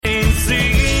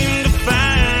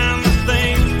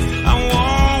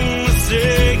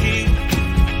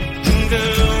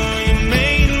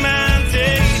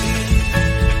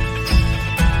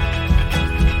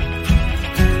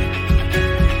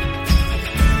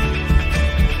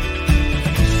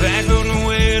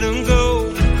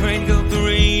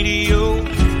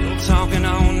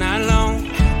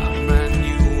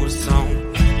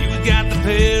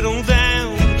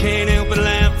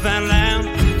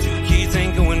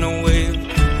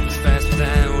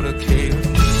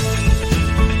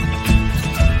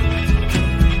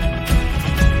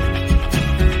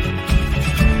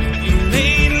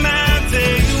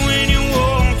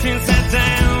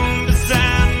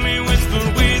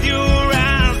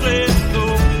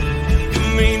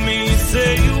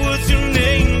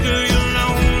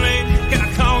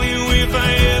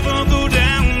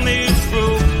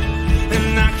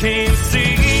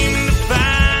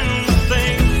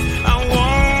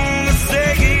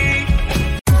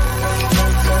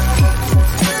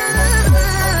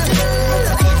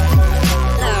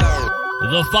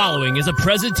following is a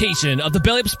presentation of the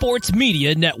Belly Up Sports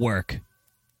Media Network.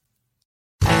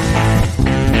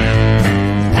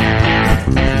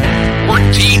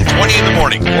 14:20 in the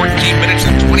morning, 14 minutes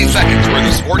and 20 seconds where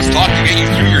the sports talk to get you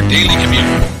through your daily commute.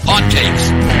 Hot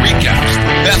takes, recaps,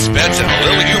 best bets, and a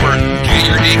little humor to get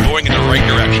your day going in the right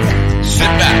direction. Sit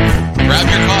back,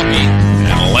 grab your coffee,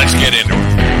 and let's get into it.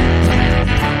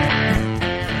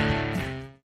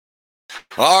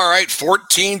 All right,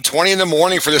 14:20 in the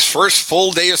morning for this first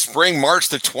full day of spring, March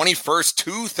the 21st,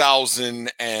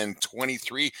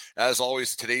 2023. As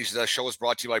always, today's show is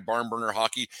brought to you by Barn Burner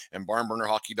Hockey and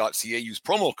barnburnerhockey.ca. Use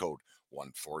promo code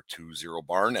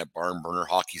 1420barn at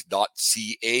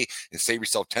barnburnerhockey.ca and save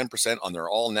yourself 10% on their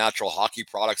all-natural hockey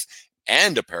products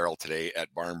and apparel today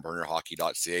at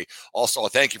barnburnerhockey.ca. Also,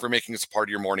 thank you for making us a part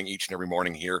of your morning each and every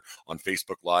morning here on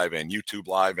Facebook Live and YouTube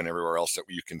Live and everywhere else that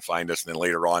you can find us. And then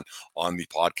later on the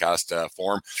podcast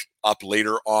form up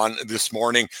later on this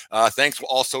morning. Thanks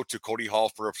also to Cody Hall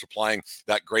for supplying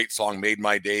that great song, Made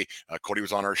My Day. Cody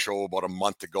was on our show about a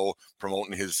month ago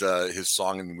promoting his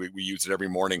song, and we use it every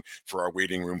morning for our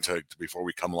waiting room before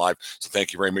we come live. So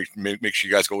thank you very much. Make sure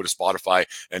you guys go to Spotify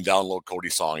and download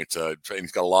Cody's song. And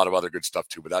he's got a lot of other good stuff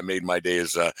too, but that Made My Day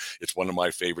is it's one of my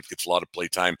favorites. Gets a lot of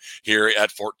playtime here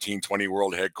at 1420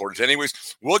 World Headquarters. Anyways,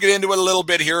 we'll get into it a little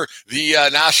bit here. The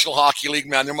National Hockey League,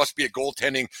 man, there must be a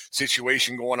goaltending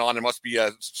situation going on. It must be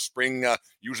a spring,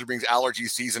 usually brings allergy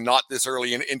season, not this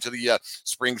early into the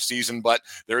spring season, but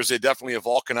there's definitely a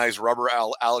vulcanized rubber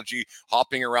allergy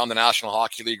hopping around the National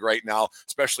Hockey League right now,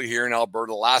 especially here in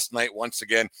Alberta. Last night, once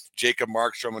again, Jacob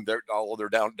Markstrom, and they're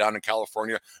down in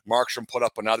California. Markstrom put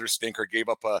up another stinker, gave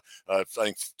up I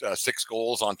think 6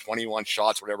 goals on 21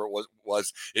 shots, whatever it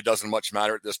was. It doesn't much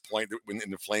matter at this point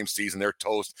in the Flames season. They're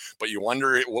toast, but you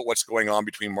wonder what's going on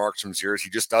between Markstrom's ears. He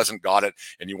just doesn't got it,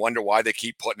 and you wonder why they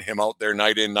keep putting him out there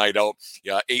night in, night out.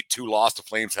 Yeah, 8-2 loss the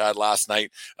Flames had last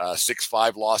night.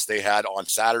 6-5 loss they had on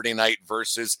Saturday night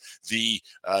versus the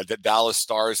Dallas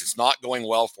Stars. It's not going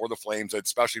well for the Flames,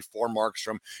 especially for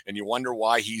Markstrom, and you wonder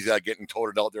why he's getting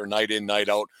toted out there night in, night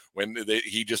out when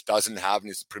he just doesn't have, and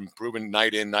he's proven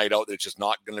night in, night out that it's just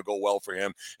not going to go well for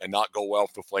him and not go well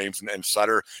for the Flames. And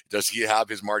Sutter, does he have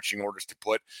his marching orders to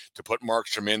put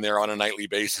Markstrom in there on a nightly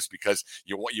basis? Because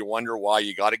you wonder why.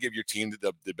 You got to give your team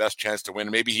the best chance to win.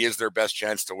 Maybe he is their best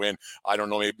chance to win. I don't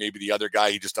know. Maybe the other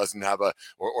guy, he just doesn't have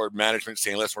or management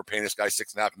saying, listen, we're paying this guy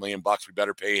 $6.5 million. We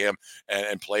better pay him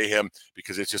and play him,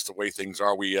 because it's just the way things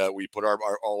are. We put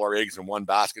all our eggs in one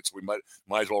basket, so we might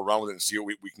as well run with it and see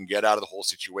what we can get out of the whole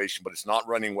situation. But it's not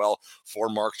running well for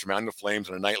Markstrom and the Flames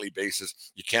on a nightly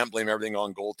basis. You can't blame everything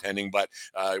on goaltending, but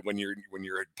when you're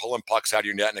pulling pucks out of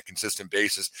your net on a consistent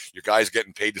basis, your guys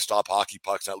getting paid to stop hockey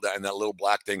pucks, and that little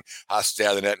black thing has to stay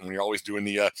out of the net. And when you're always doing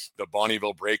the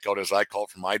Bonneville breakout, as I call it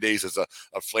from my days as a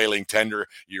flailing tender,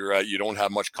 you don't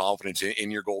have much confidence in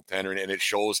your goaltender, and it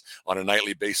shows on a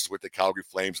nightly basis with the Calgary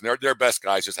Flames. And their best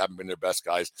guys just haven't been their best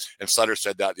guys. And Sutter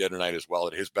said that the other night as well,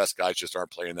 that his best guys just aren't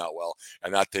playing that well.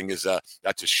 And that thing is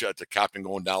that's the captain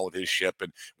going down with his ship,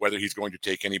 and whether he's going to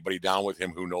take anybody down with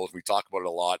him, who knows? We talk about it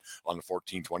a lot on the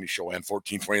 1420 show and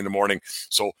 1420 in the morning,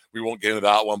 so we won't get into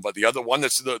that one. But the other one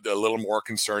that's a little more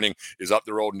concerning is up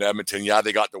the road in Edmonton. Yeah,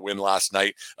 they got the win last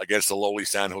night against the lowly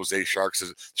San Jose Sharks.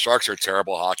 Sharks are a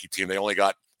terrible hockey team. They only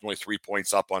 3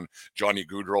 points up on Johnny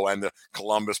Gaudreau and the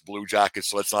Columbus Blue Jackets,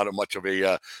 so it's not much of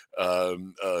a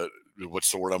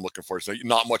what's the word I'm looking for? It's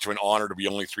not much of an honor to be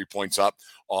only 3 points up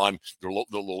on the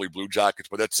lowly Blue Jackets.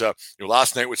 But that's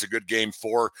last night was a good game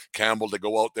for Campbell to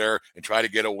go out there and try to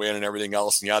get a win and everything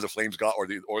else. And yeah, the Flames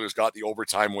the Oilers got the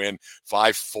overtime win,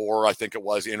 5-4, I think it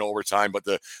was, in overtime. But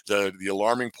the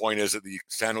alarming point is that the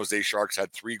San Jose Sharks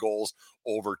had 3 goals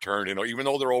overturned. Even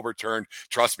though they're overturned,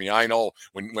 trust me, I know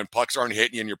when pucks aren't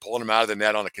hitting you and you're pulling them out of the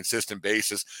net on a consistent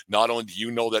basis, not only do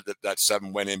you know that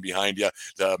 7 went in behind you,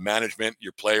 the management,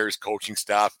 your players, coaching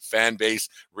staff, fan base,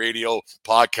 radio,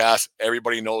 podcast,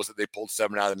 everybody knows that they pulled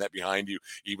 7 out of the net behind you,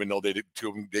 even though 2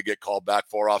 of them did get called back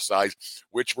for offsides,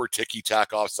 which were ticky-tack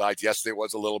offsides. Yes, there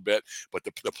was a little bit, but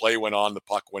the play went on, the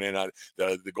puck went in.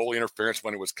 The goalie interference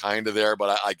when it was kind of there,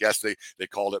 but I guess they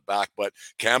called it back. But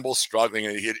Campbell's struggling,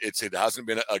 and it hasn't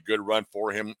been a good run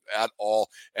for him at all.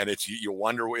 And you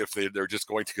wonder if they're just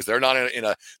going to, because they're not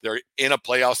they're in a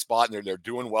playoff spot, and they're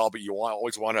doing well, but you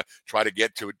always want to try to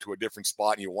get to a different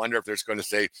spot, and you wonder if there's going to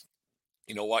say,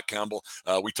 you know what, Campbell?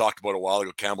 We talked about a while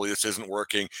ago, Campbell, this isn't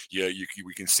working.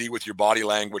 We can see with your body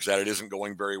language that it isn't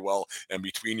going very well. And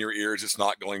between your ears, it's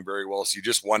not going very well. So you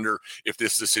just wonder if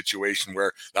this is a situation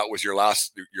where that was your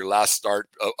last start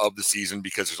of the season,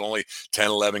 because there's only 10,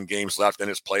 11 games left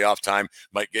and it's playoff time.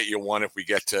 Might get you one if we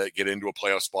get into a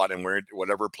playoff spot, and we're in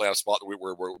whatever playoff spot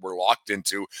we're locked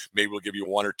into. Maybe we'll give you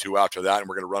one or two after that, and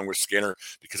we're going to run with Skinner,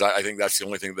 because I think that's the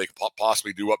only thing they could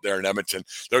possibly do up there in Edmonton.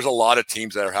 There's a lot of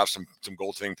teams that have some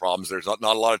goaltending problems. There's not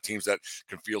a lot of teams that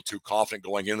can feel too confident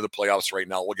going into the playoffs right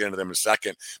now. We'll get into them in a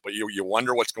second, but you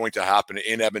wonder what's going to happen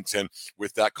in Edmonton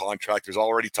with that contract. There's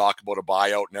already talk about a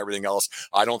buyout and everything else.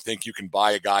 I don't think you can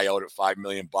buy a guy out at $5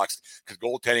 million, because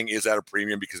goaltending is at a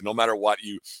premium, because no matter what,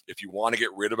 if you want to get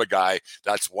rid of a guy,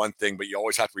 that's one thing, but you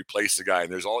always have to replace the guy.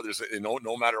 And there's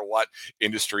no matter what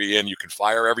industry you can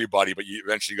fire everybody, but you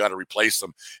eventually got to replace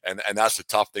them. And that's the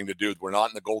tough thing to do. We're not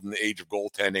in the golden age of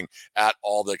goaltending at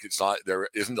all. There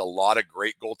isn't a lot of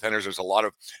great goaltenders. There's a lot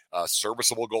of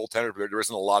serviceable goaltenders, but there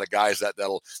isn't a lot of guys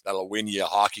that'll win you a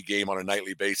hockey game on a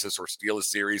nightly basis, or steal a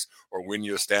series, or win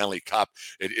you a Stanley Cup.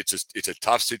 It's a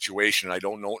tough situation. I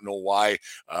don't know why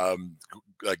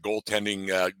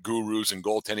goaltending gurus and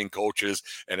goaltending coaches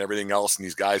and everything else, and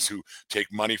these guys who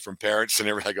take money from parents and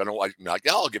everything,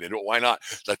 I'll get into it. Why not?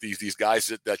 Like these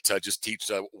guys that just teach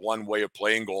one way of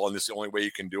playing goal, and this is the only way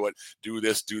you can do it. Do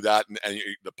this, do that, and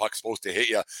the puck's supposed to hit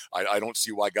you. I don't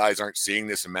see why guys aren't seeing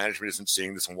this, and management isn't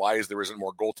seeing this, and why there isn't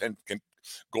more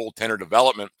goaltender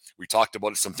development. We talked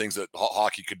about some things that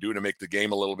hockey could do to make the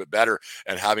game a little bit better,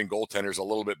 and having goaltenders a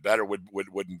little bit better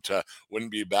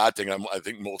wouldn't be a bad thing. I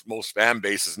think most fan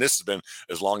bases, and this has been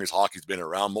as long as hockey's been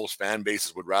around, most fan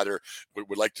bases would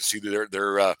like to see their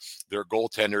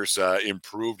goaltenders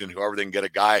improved, and whoever they can get a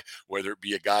guy, whether it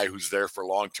be a guy who's there for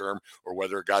long term, or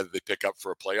whether a guy that they pick up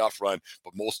for a playoff run.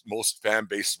 But most fan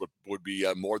bases would be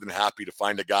more than happy to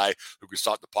find a guy who can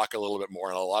stop the puck a little bit more.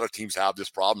 And a lot of teams have this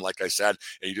problem, like I said,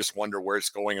 and you just wonder where it's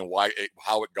going, and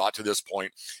how it got to this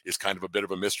point is kind of a bit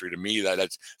of a mystery to me, that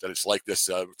it's like this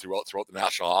throughout the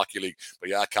National Hockey League. But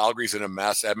yeah, Calgary's in a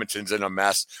mess. Edmonton's in a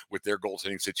mess with their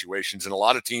goaltending situations, and a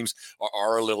lot of teams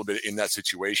are a little bit in that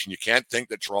situation. You can't think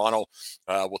that Toronto,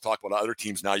 we'll talk about other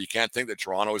teams now, you can't think that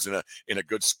Toronto is in a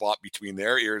good spot between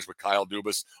their ears with Kyle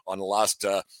Dubas on the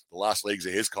last legs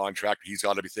of his contract. He's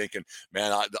got to be thinking,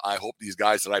 man, I hope these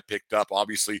guys that I picked up,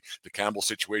 obviously the Campbell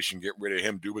situation, get rid of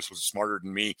him. Dubas was smarter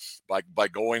than me by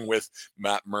going with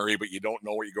Matt Murray, but you don't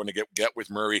know what you're going to get with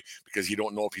Murray, because you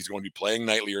don't know if he's going to be playing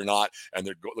nightly or not. And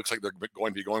looks like they're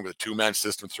going to be going with a two-man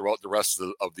system throughout the rest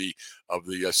of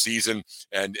the season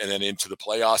and then into the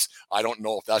playoffs. I don't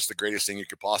know if that's the greatest thing you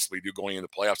could possibly do going into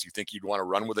the playoffs. You think you'd want to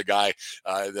run with a guy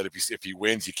that if he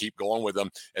wins, you keep going with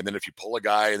him, and then if you pull a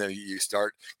guy and then you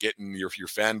start getting your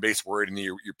fan base worried, and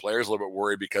your players a little bit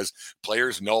worried, because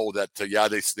players know that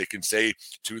they can say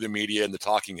to the media and the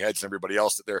talking heads and everybody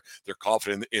else that they're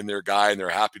confident in their guy, and they're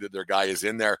happy that their guy is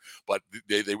in there, but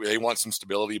they want some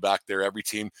stability back there. Every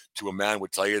team to a man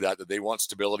would tell you that they want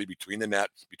stability between the net,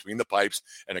 between the pipes,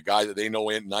 and a guy that they know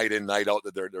in, night out,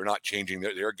 that they're not changing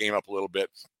their game up a little bit.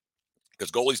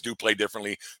 Because goalies do play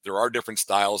differently. There are different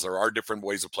styles. There are different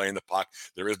ways of playing the puck.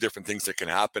 There is different things that can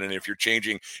happen. And if you're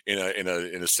changing in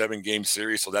a 7-game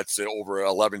series, so that's over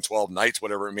 11, 12 nights,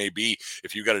 whatever it may be,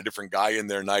 if you got a different guy in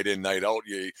there night in, night out,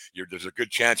 there's a good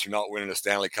chance you're not winning a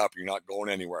Stanley Cup. You're not going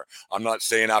anywhere. I'm not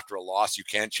saying after a loss you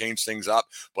can't change things up,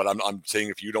 but I'm saying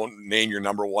if you don't name your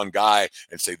number one guy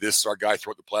and say, this is our guy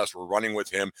throughout the playoffs, we're running with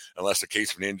him, unless a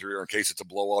case of an injury or in case it's a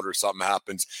blowout or something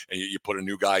happens, and you put a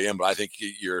new guy in. But I think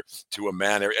you're to a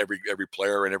man, every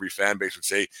player and every fan base would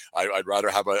say, I'd rather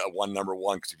have a one number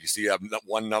one, because if you see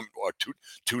one number or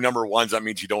two number ones, that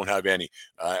means you don't have any,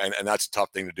 and that's a tough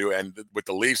thing to do. And with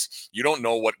the Leafs, you don't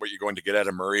know what you're going to get out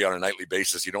of Murray on a nightly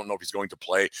basis. You don't know if he's going to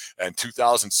play. And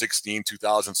 2016,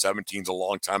 2017 is a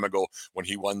long time ago when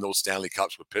he won those Stanley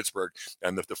Cups with Pittsburgh,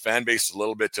 and the fan base is a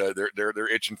little bit they're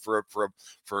itching for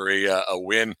a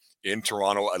win in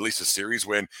Toronto, at least a series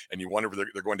win, and you wonder if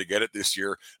they're going to get it this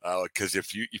year. Because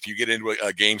if you get into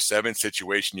a Game 7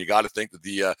 situation, you got to think that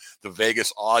the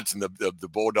Vegas odds and the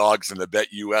Bulldogs and the Bet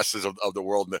USs of the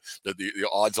world, and the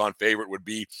odds-on favorite would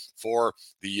be for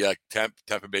the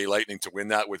Tampa Bay Lightning to win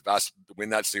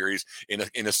that series in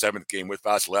a seventh game with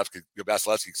Vasilevsky,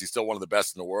 because he's still one of the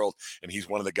best in the world, and he's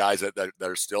one of the guys that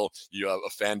are still a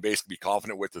fan base can be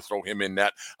confident with to throw him in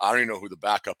net. I don't even know who the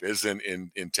backup is in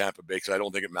Tampa Bay, because I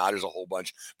don't think it matters a whole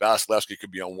bunch. Vasilevsky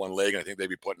could be on one leg, and I think they'd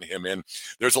be putting him in.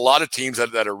 There's a lot of teams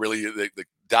that are really the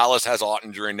Dallas has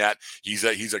Ottinger in net. He's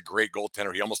a great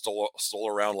goaltender. He almost stole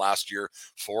around last year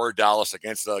for Dallas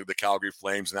against the Calgary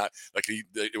Flames, and that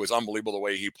it was unbelievable the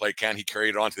way he played. Can he carry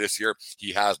it on to this year?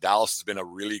 He has. Dallas has been a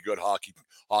really good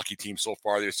hockey team so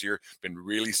far this year. Been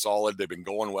really solid. They've been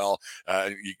going well.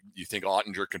 You think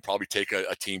Ottinger can probably take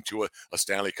a team to a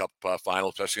Stanley Cup final,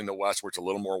 especially in the West, where it's a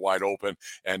little more wide open.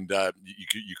 And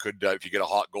you could if you get a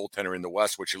hot goaltender in the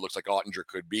West, which it looks like Ottinger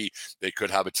could be, they could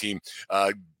have a team.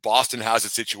 Boston has a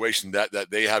situation that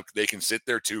they can sit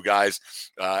their two guys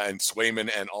and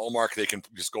Swayman and Allmark. They can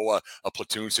just go a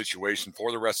platoon situation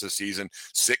for the rest of the season,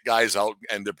 sit guys out,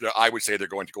 and I would say they're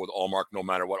going to go with Allmark no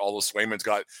matter what. Although Swayman's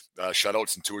got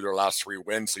shutouts in 2 of their last 3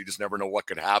 wins, so you just never know what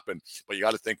could happen. But you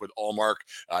got to think with Allmark,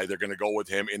 they're going to go with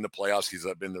him in the playoffs. He's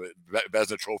been the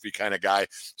Vezina Trophy kind of guy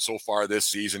so far this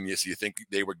season. Yes, you think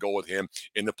they would go with him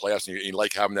in the playoffs, and you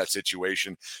like having that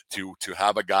situation to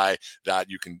have a guy that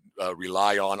you can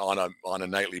rely on a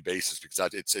nightly basis,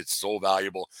 because it's so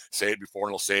valuable. Say it before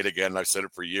and I'll say it again, and I've said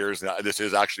it for years. Now, this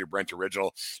is actually a Brent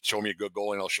original. Show me a good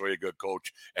goalie and I'll show you a good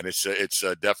coach. And it's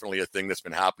definitely a thing that's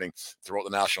been happening throughout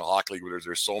the National Hockey League, where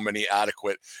there's so many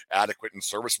adequate and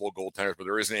serviceable goaltenders, but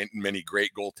there isn't many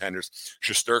great goaltenders.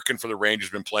 Shesterkin for the Rangers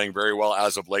has been playing very well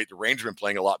as of late. The Rangers have been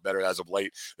playing a lot better as of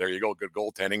late. There you go, good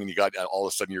goaltending, and you got all of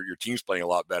a sudden your team's playing a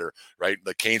lot better, right?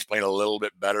 The Canes playing a little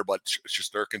bit better, but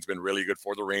Shesterkin's been really good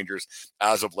for the Rangers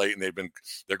as of late, and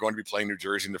they're going to be playing New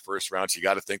Jersey in the first round. So you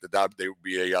got to think that they would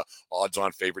be a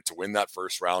odds-on favorite to win that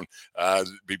first round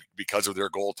because of their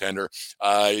goaltender.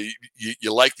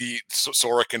 You like the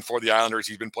Sorokin for the Islanders.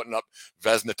 He's been putting up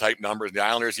Vezina type numbers. The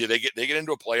Islanders, they get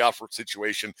into a playoff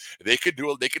situation. They could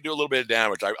do a little bit of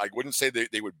damage. I wouldn't say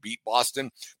they would beat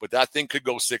Boston, but that thing could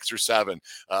go 6 or 7.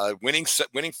 Winning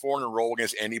 4 in a row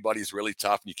against anybody is really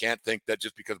tough. And you can't think that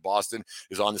just because Boston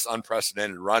is on this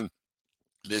unprecedented run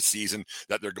this season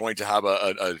that they're going to have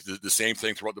the same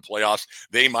thing throughout the playoffs.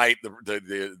 They might.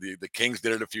 The Kings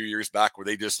did it a few years back where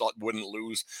they just wouldn't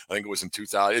lose. I think it was in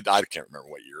 2000. I can't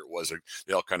remember what year it was.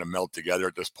 They all kind of meld together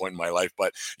at this point in my life.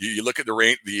 But you look at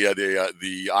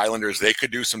the Islanders. They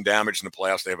could do some damage in the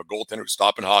playoffs. They have a goaltender who's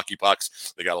stopping hockey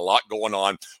pucks. They got a lot going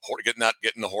on.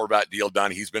 Getting the Horvat deal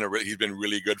done. He's been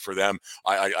really good for them.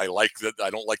 I like that. I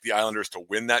don't like the Islanders to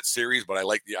win that series, but I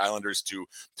like the Islanders to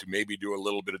maybe do a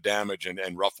little bit of damage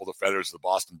and ruffle the feathers of the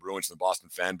Boston Bruins and the Boston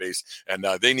fan base. And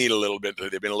they need a little bit.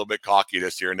 They've been a little bit cocky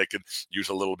this year, and they could use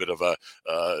a little bit of a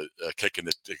kick in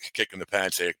the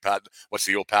pants. Say, Pat, what's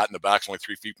the old pat in the back's only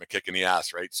 3 feet from a kick in the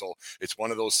ass, right? So it's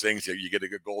one of those things that you get a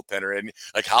good goaltender. And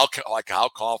how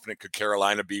confident could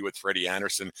Carolina be with Freddie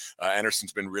Anderson?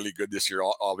 Anderson's been really good this year.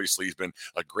 Obviously, he's been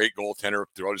a great goaltender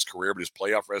throughout his career, but his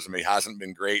playoff resume hasn't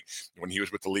been great. When he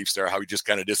was with the Leafs there, how he just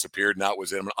kind of disappeared, and that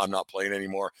was it. I'm not playing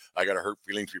anymore. I got a hurt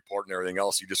feelings report and everything else.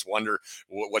 You just wonder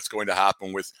what's going to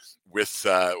happen with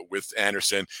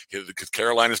Anderson, because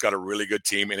Carolina's got a really good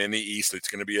team, and in the East, it's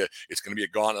going to be a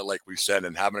gauntlet, like we said.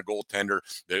 And having a goaltender,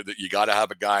 you got to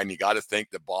have a guy, and you got to think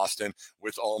that Boston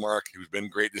with Allmark, who's been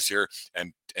great this year,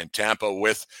 and Tampa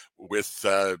with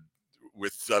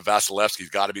Vasilevsky's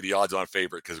got to be the odds-on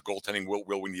favorite, because goaltending will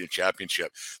win you a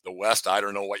championship. The West, I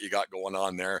don't know what you got going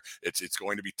on there. It's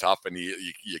going to be tough, and you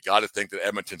got to think that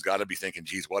Edmonton's got to be thinking,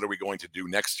 geez, what are we going to do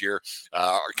next year?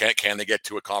 Or can they get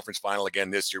to a conference final again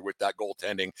this year with that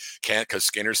goaltending? Can't, because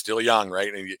Skinner's still young,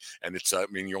 right? And it's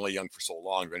you're only young for so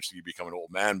long. Eventually you become an old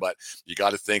man, but you got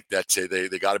to think that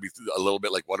they got to be a little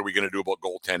bit like, what are we going to do about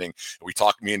goaltending?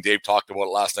 Me and Dave talked about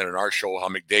it last night on our show, how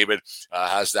McDavid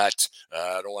has that,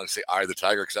 I don't want to say eye of the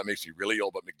tiger, because that makes me really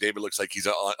old, but McDavid looks like he's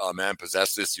a man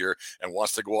possessed this year and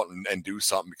wants to go out and do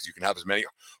something, because you can have as many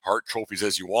Hart trophies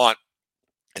as you want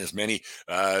and as many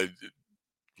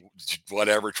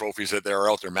whatever trophies that there are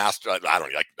out there. Master, I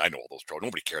know all those trophies.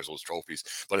 Nobody cares those trophies,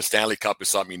 but a Stanley Cup is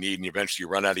something you need, and eventually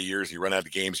you run out of years, you run out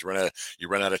of games, you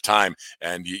run out of time,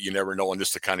 and you never know. And this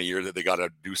is the kind of year that they got to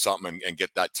do something and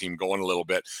get that team going a little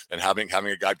bit. And having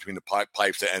a guy between the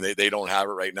pipes, and they don't have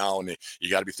it right now, and you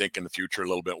got to be thinking the future a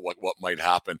little bit, what might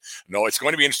happen. No, it's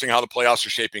going to be interesting how the playoffs are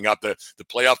shaping up. The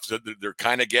playoffs, they're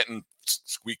kind of getting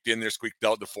squeaked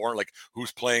out the four, like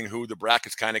who's playing who. The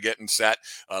bracket's kind of getting set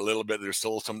a little bit. There's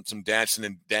still some dancing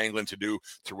and dangling to do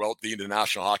throughout the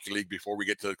National Hockey League before we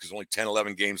get to, because only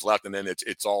 10-11 games left, and then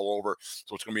it's all over.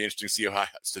 So it's going to be interesting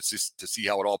to see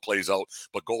how it all plays out.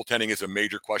 But goaltending is a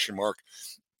major question mark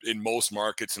in most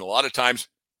markets, and a lot of times,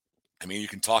 I mean, you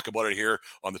can talk about it here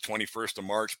on the 21st of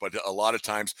March, but a lot of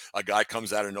times a guy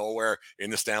comes out of nowhere in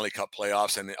the Stanley Cup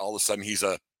playoffs, and all of a sudden he's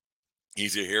a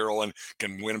He's a hero and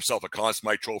can win himself a Conn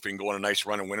Smythe Trophy and go on a nice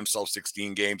run and win himself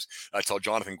 16 games. That's how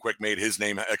Jonathan Quick made his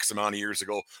name X amount of years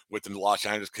ago with the Los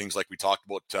Angeles Kings, like we talked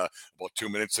about 2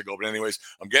 minutes ago. But anyways,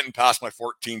 I'm getting past my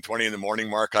 14:20 in the morning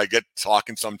mark. I get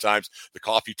talking sometimes. The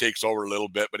coffee takes over a little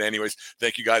bit. But anyways,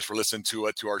 thank you guys for listening to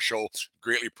our show.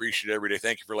 Greatly appreciate it every day.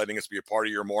 Thank you for letting us be a part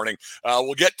of your morning.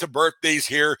 We'll get to birthdays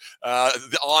here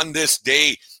on this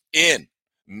day in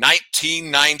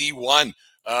 1991.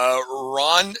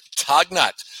 Ron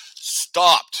Tugnutt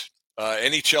stopped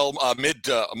NHL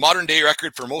modern day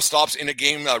record for most stops in a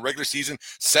game regular season,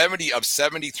 70 of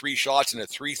 73 shots in a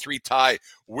 3-3 tie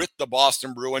with the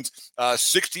Boston Bruins,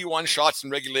 61 shots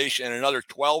in regulation and another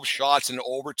 12 shots in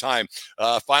overtime.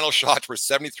 Final shots were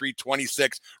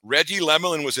 73-26. Reggie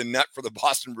Lemelin was in net for the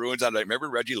Boston Bruins. I remember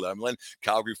Reggie Lemelin,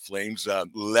 Calgary Flames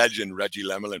legend Reggie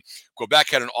Lemelin. Quebec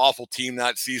had an awful team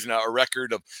that season, a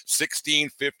record of 16,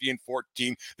 50, and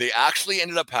 14. They actually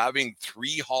ended up having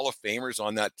 3 Hall of Famers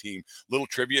on that team. Little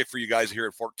trivia for you guys here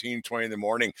at 14:20 in the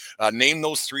morning. Name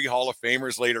those 3 Hall of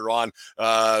Famers later on.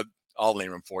 I'll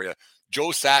name them for you.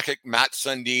 Joe Sakic, Matt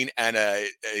Sundin, and a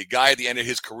guy at the end of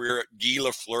his career, Guy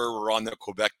Lafleur, were on the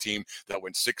Quebec team that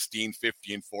went 16,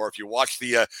 50, and 4. If you watch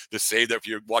the save, that if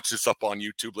you watch this up on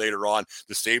YouTube later on,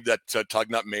 the save that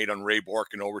Tugnutt made on Ray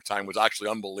Bourque in overtime was actually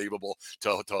unbelievable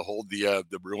to hold the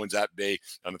Bruins at bay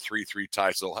on a 3-3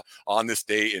 tie. So on this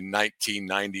day in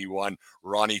 1991,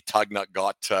 Ronnie Tugnutt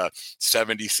got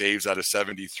 70 saves out of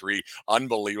 73.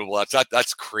 Unbelievable.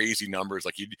 That's crazy numbers.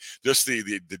 Like just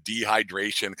the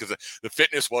dehydration, because the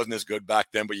fitness wasn't as good back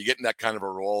then, but you get in that kind of a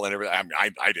role and everything. I mean,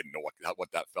 I didn't know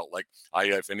what that felt like.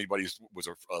 If anybody was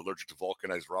allergic to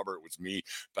vulcanized rubber, it was me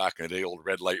back in the day, old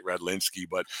Red Light Redlinsky.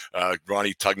 But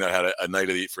Ronnie Tugnutt had a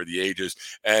night for the ages.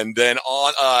 And then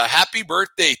on happy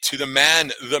birthday to the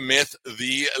man, the myth,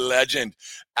 the legend,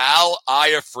 Al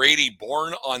Iafrate,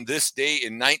 born on this day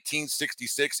in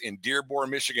 1966 in Dearborn,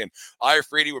 Michigan.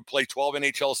 Iafrate would play 12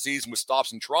 NHL seasons with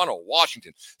stops in Toronto,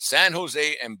 Washington, San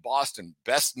Jose, and Boston.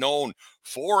 Best known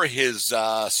for his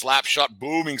slap shot,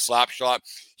 booming slap shot.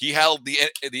 He held the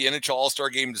NHL All-Star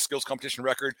Game in the skills competition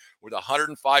record with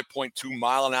 105.2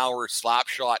 mile an hour slap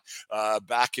shot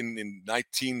back in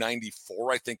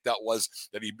 1994. I think that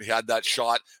he had that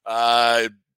shot.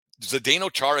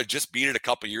 Zdeno Chara just beat it a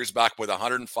couple years back with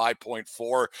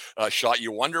 105.4 shot.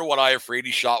 You wonder what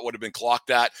Iafrate's shot would have been clocked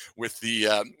at with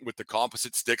the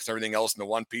composite sticks and everything else and the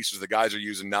one pieces the guys are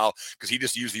using now, because he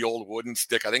just used the old wooden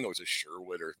stick. I think it was a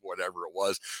Sherwood or whatever it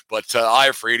was. But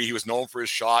Iafrate, he was known for his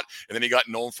shot, and then he got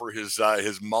known for his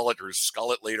mullet or his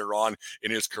skullet later on in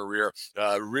his career.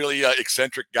 Really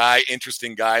eccentric guy,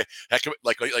 interesting guy. Heck,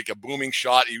 like a booming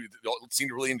shot. He seemed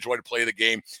to really enjoy to play the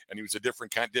game, and he was a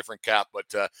different cap.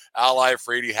 But Al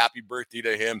Iafrate, happy birthday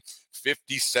to him.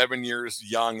 57 years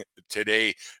young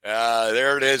today.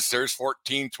 There it is. There's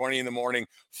 14:20 in the morning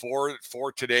for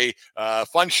today.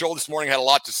 Fun show this morning. Had a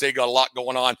lot to say. Got a lot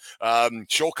going on.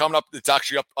 Show coming up. It's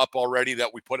actually up already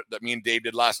that that me and Dave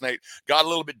did last night. Got a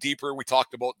little bit deeper. We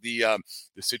talked about the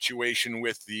situation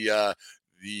with the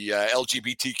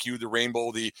LGBTQ, the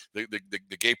rainbow, the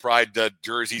gay pride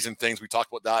jerseys and things. We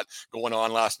talked about that going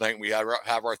on last night, and we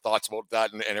have our thoughts about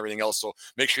that and everything else. So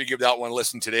make sure you give that one a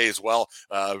listen today as well.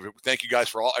 Thank you guys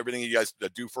for everything you guys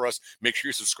do for us. Make sure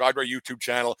you subscribe to our YouTube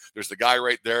channel. There's the guy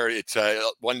right there. It's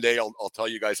one day I'll tell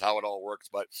you guys how it all works.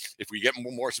 But if we get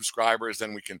more subscribers,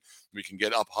 then we can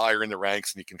get up higher in the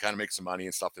ranks, and you can kind of make some money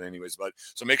and stuff. And anyways,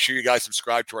 so make sure you guys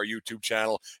subscribe to our YouTube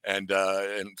channel and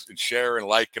share and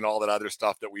like and all that other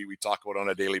stuff that we talk about on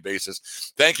a daily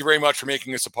basis. Thank you very much for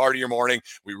making us a part of your morning.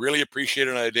 We really appreciate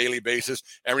it on a daily basis.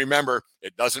 And remember,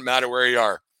 it doesn't matter where you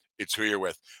are, it's who you're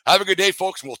with. Have a good day,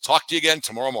 folks, and we'll talk to you again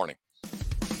tomorrow morning.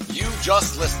 You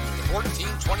just listened to the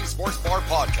 1420 Sports Bar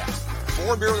Podcast.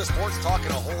 4 beer with sports talk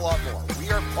and a whole lot more.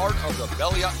 We are part of the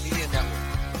Belly Up Media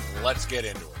Network. Let's get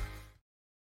into it.